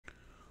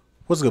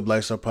What's good,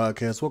 Black Star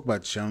Podcast? Welcome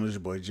back to the channel. It's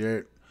your boy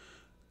Jared.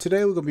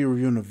 Today we're gonna be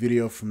reviewing a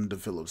video from the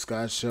Philip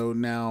Scott Show.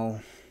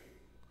 Now,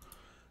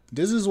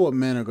 this is what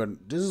men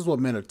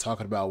are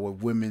talking about. What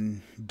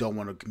women don't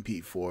want to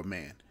compete for a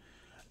man.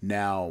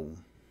 Now,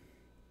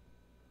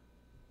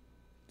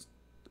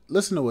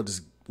 listen to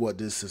what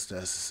this sister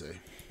has to say.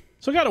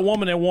 So I got a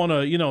woman that want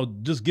to,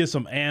 just get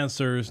some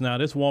answers. Now,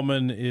 this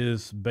woman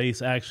is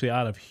based actually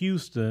out of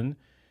Houston,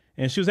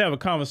 and she was having a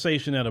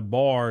conversation at a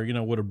bar,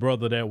 with a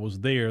brother that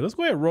was there. Let's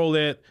go ahead and roll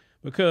that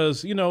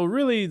because,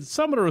 really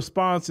some of the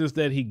responses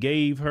that he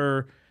gave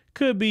her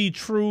could be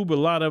true, but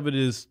a lot of it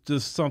is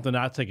just something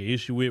I take an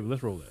issue with.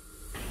 Let's roll that.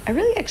 I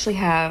really actually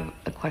have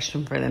a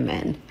question for the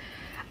men.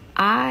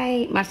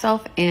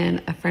 Myself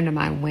and a friend of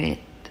mine went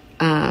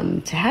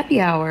to happy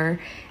hour,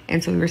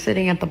 and so we were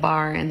sitting at the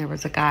bar, and there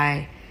was a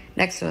guy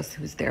next to us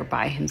who was there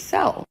by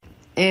himself.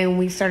 And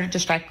we started to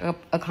strike up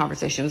a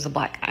conversation. It was a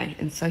black guy.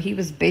 And so he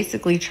was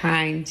basically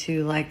trying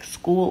to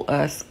school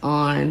us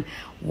on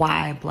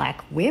why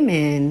black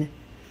women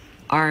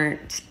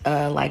aren't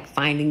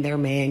finding their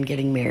man,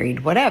 getting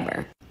married,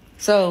 whatever.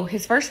 So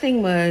his first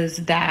thing was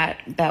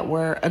that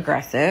we're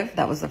aggressive.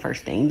 That was the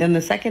first thing. Then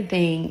the second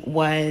thing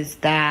was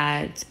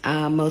that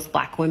most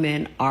black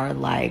women are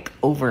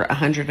over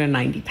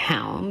 190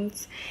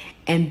 pounds.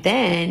 And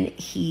then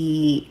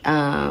he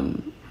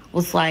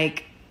was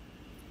like,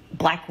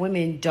 black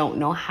women don't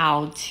know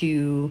how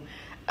to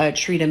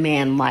treat a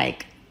man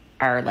like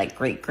our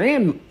great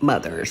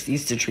grandmothers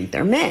used to treat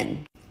their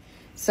men.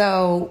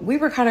 So we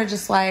were kind of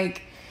just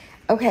like,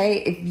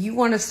 okay, if you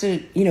want us to,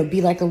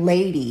 be like a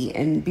lady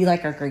and be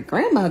like our great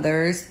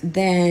grandmothers,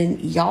 then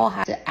y'all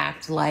have to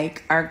act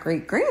like our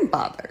great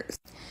grandfathers.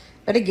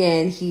 But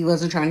again, he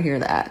wasn't trying to hear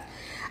that.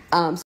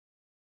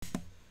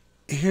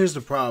 Here's the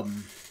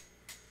problem.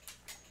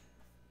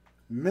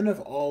 Men have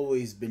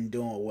always been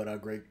doing what our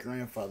great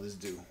grandfathers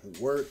do: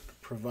 work,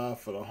 provide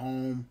for the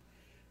home,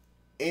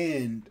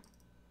 and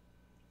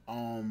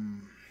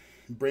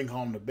bring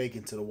home the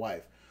bacon to the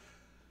wife.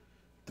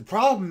 The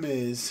problem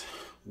is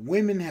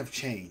women have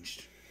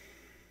changed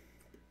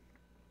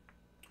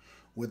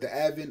with the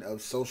advent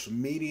of social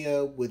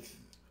media, with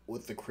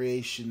the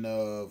creation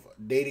of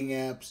dating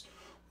apps,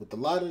 with a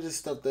lot of this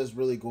stuff that's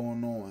really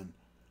going on.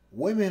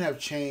 Women have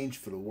changed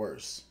for the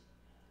worse.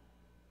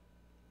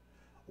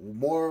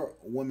 More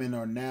women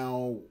are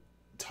now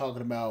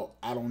talking about,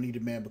 I don't need a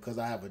man because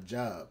I have a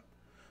job.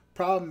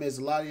 Problem is,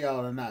 a lot of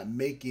y'all are not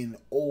making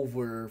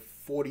over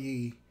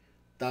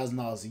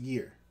 $40,000 a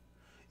year.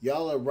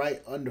 Y'all are right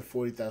under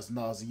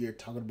 $40,000 a year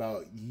talking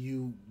about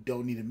you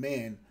don't need a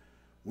man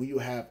when you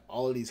have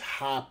all of these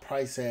high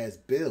price ass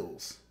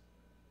bills.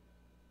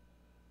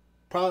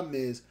 Problem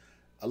is,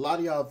 a lot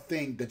of y'all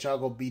think that y'all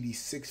gonna be these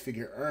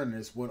six-figure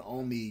earners when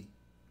only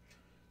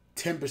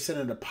 10%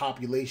 of the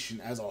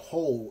population as a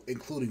whole,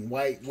 including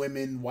white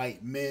women,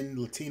 white men,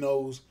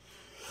 Latinos,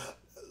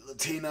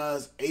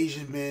 Latinas,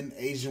 Asian men,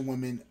 Asian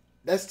women,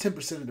 that's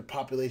 10% of the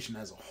population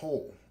as a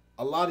whole.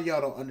 A lot of y'all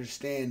don't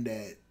understand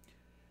that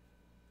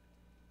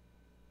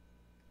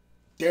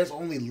there's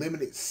only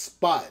limited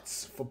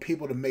spots for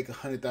people to make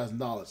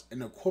 $100,000 in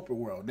the corporate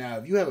world. Now,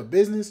 if you have a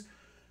business,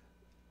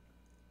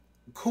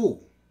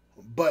 cool.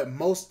 But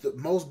most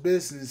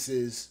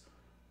businesses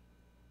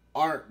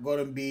aren't going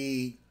to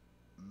be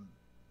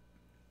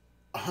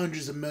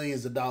hundreds of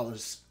millions of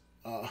dollars,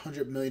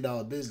 $100 million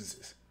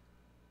businesses.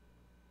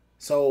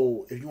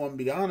 So if you want me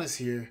to be honest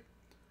here,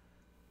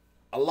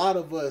 a lot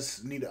of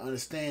us need to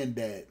understand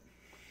that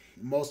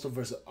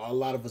a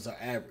lot of us are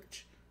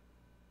average,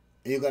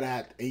 and you're gonna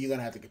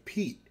have to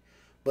compete.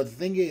 But the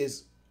thing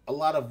is, a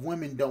lot of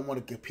women don't want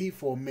to compete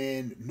for a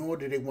man, nor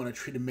do they want to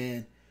treat a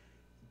man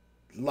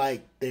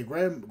like their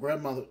great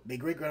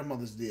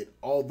grandmothers did.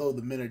 Although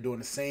the men are doing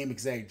the same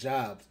exact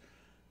jobs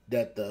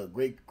that the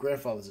great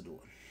grandfathers are doing.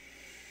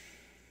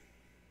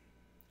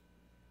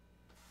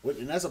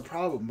 And that's a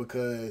problem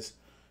because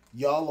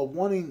y'all are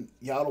wanting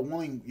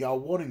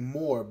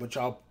more, but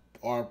y'all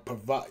are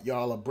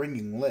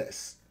bringing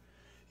less.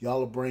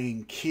 Y'all are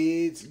bringing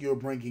kids. You're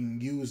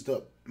bringing used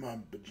up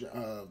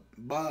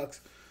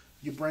box.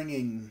 You're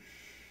bringing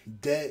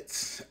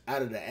debts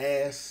out of the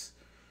ass.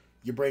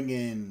 You're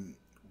bringing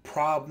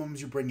problems.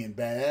 You're bringing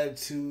bad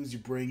attitudes.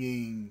 You're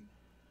bringing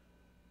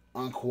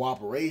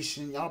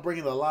uncooperation. Y'all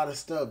bringing a lot of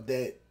stuff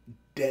that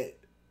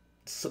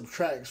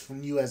subtracts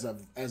from you as a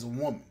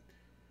woman.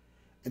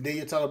 And then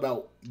you're talking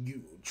about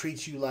then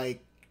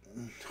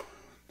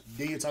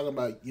you're talking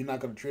about you're not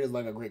going to treat us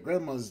like our great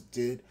grandmothers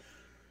did.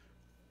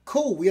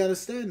 Cool, we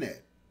understand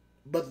that.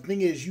 But the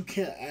thing is, you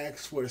can't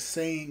ask for the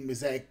same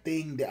exact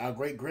thing that our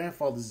great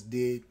grandfathers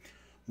did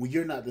when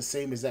you're not the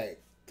same exact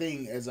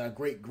thing as our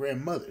great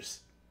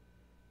grandmothers.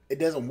 It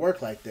doesn't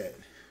work like that.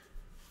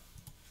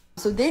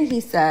 So then he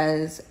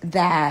says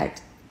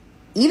that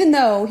even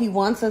though he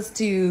wants us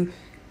to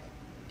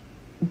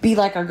be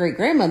like our great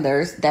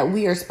grandmothers, that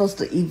we are supposed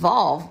to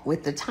evolve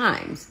with the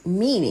times.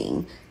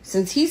 Meaning,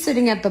 since he's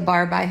sitting at the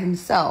bar by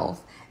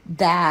himself,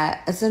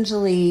 that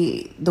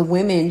essentially the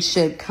women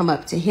should come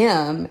up to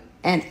him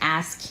and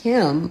ask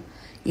him,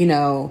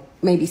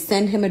 maybe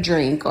send him a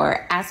drink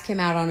or ask him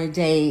out on a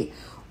date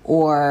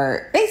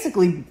or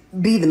basically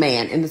be the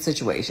man in the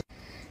situation.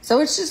 So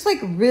it's just like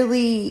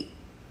really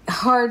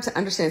hard to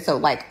understand. So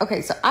like,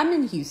 okay, so I'm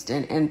in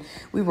Houston, and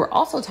we were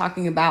also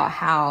talking about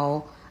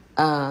how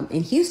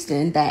in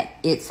Houston that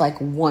it's like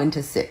 1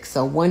 to 6.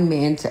 So 1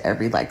 man to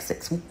every like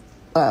 6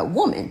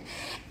 woman.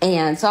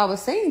 And so I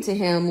was saying to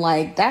him,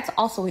 like, that's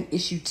also an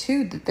issue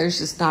too, that there's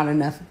just not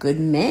enough good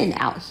men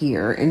out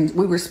here. And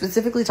we were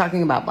specifically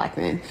talking about black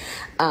men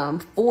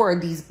for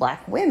these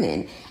black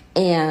women.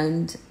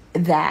 And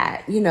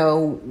that, we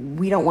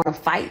don't want to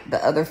fight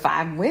the other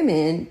 5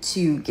 women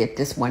to get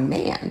this 1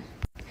 man.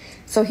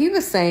 So he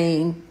was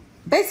saying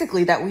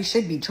basically that we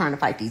should be trying to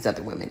fight these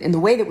other women. And the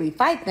way that we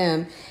fight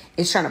them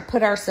is trying to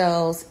put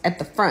ourselves at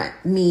the front,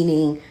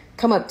 meaning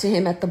come up to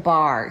him at the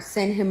bar,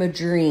 send him a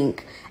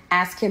drink,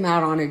 ask him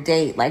out on a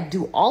date, like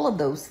do all of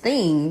those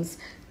things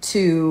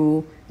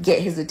to get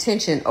his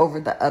attention over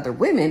the other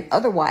women.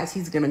 Otherwise,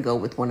 he's going to go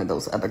with one of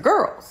those other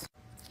girls.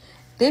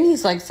 Then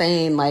he's like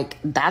saying like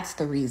that's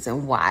the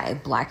reason why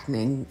black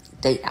men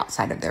date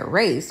outside of their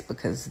race,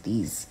 because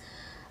these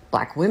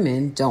black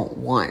women don't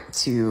want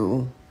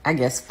to, I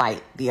guess,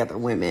 fight the other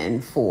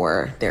women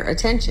for their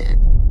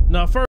attention.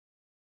 Now,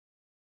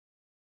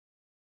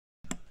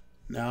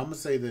 I'm going to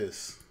say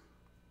this.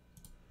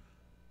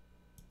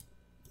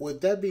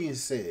 With that being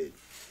said,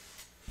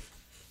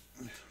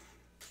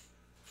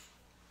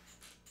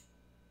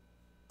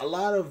 a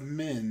lot of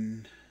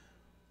men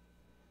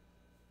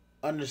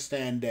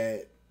understand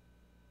that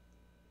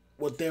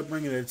what they're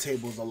bringing to the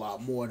table is a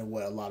lot more than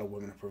what a lot of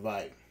women are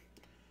providing.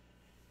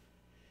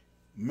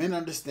 Men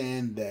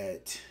understand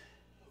that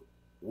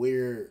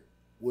we're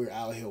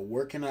out here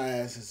working our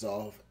asses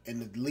off,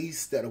 and the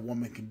least that a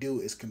woman can do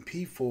is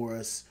compete for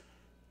us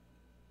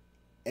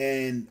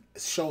and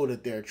show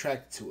that they're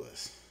attracted to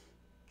us,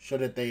 show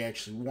that they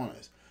actually want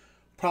us.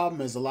 Problem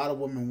is, a lot of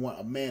women want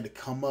a man to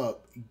come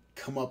up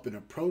and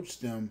approach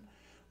them,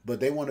 but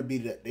they want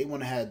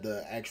to have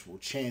the actual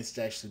chance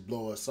to actually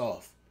blow us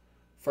off.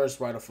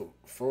 First right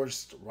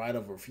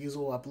of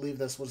refusal, I believe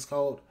that's what it's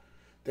called.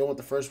 They want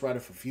the first right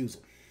of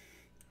refusal.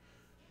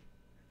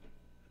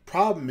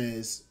 Problem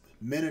is,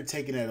 men are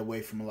taking that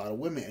away from a lot of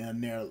women,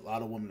 and a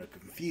lot of women are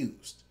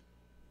confused.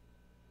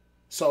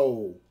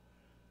 So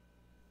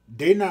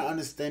they're not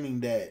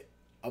understanding that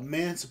a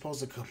man's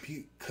supposed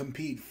to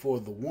compete for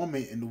the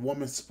woman, and the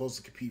woman's supposed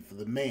to compete for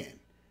the man.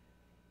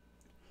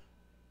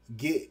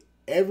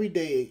 Every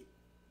day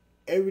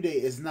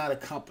is not a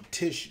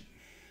competition.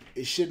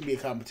 It shouldn't be a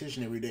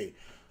competition every day.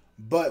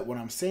 But what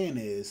I'm saying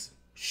is,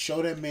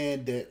 show that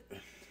man that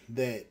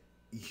the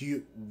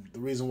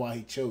reason why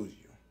he chose you.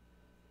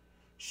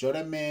 Show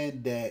that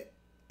man that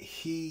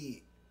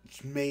he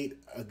made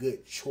a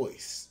good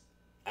choice.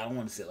 I don't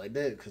want to say it like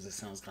that because it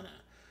sounds kind of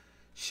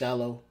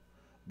shallow.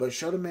 But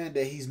show the man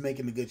that he's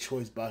making a good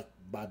choice by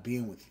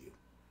being with you.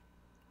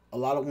 A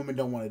lot of women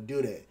don't want to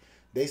do that.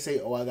 They say,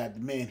 "Oh, I got the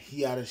man.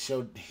 He ought to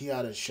show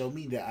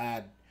me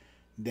that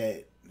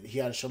he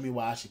ought to show me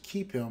why I should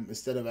keep him,"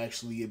 instead of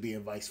actually it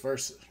being vice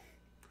versa.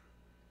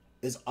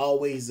 It's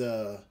always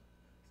a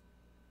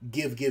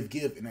give,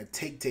 and a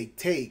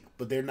take,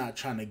 but they're not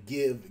trying to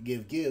give,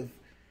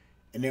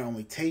 and they're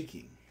only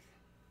taking.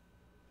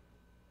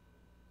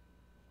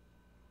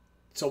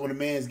 So when a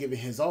man's giving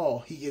his all,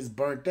 he gets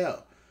burnt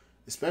out.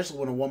 Especially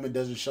when a woman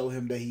doesn't show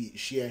him that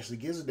she actually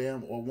gives a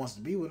damn or wants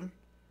to be with him.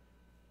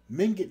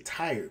 Men get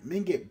tired.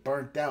 Men get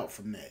burnt out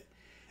from that.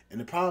 And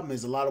the problem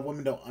is, a lot of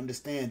women don't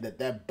understand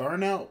that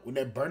burnout, when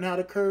that burnout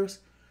occurs,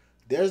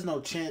 there's no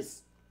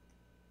chance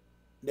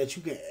that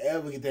you can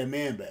ever get that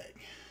man back.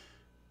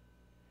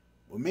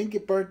 When men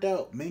get burnt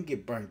out, men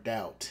get burnt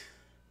out.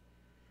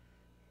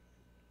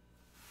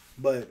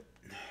 But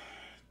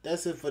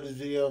that's it for this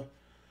video.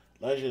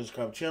 Like, share,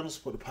 subscribe to the channel,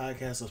 support the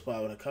podcast on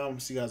Spotify.com.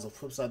 See you guys on the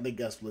flip side. Thank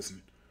you guys for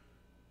listening.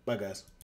 Bye, guys.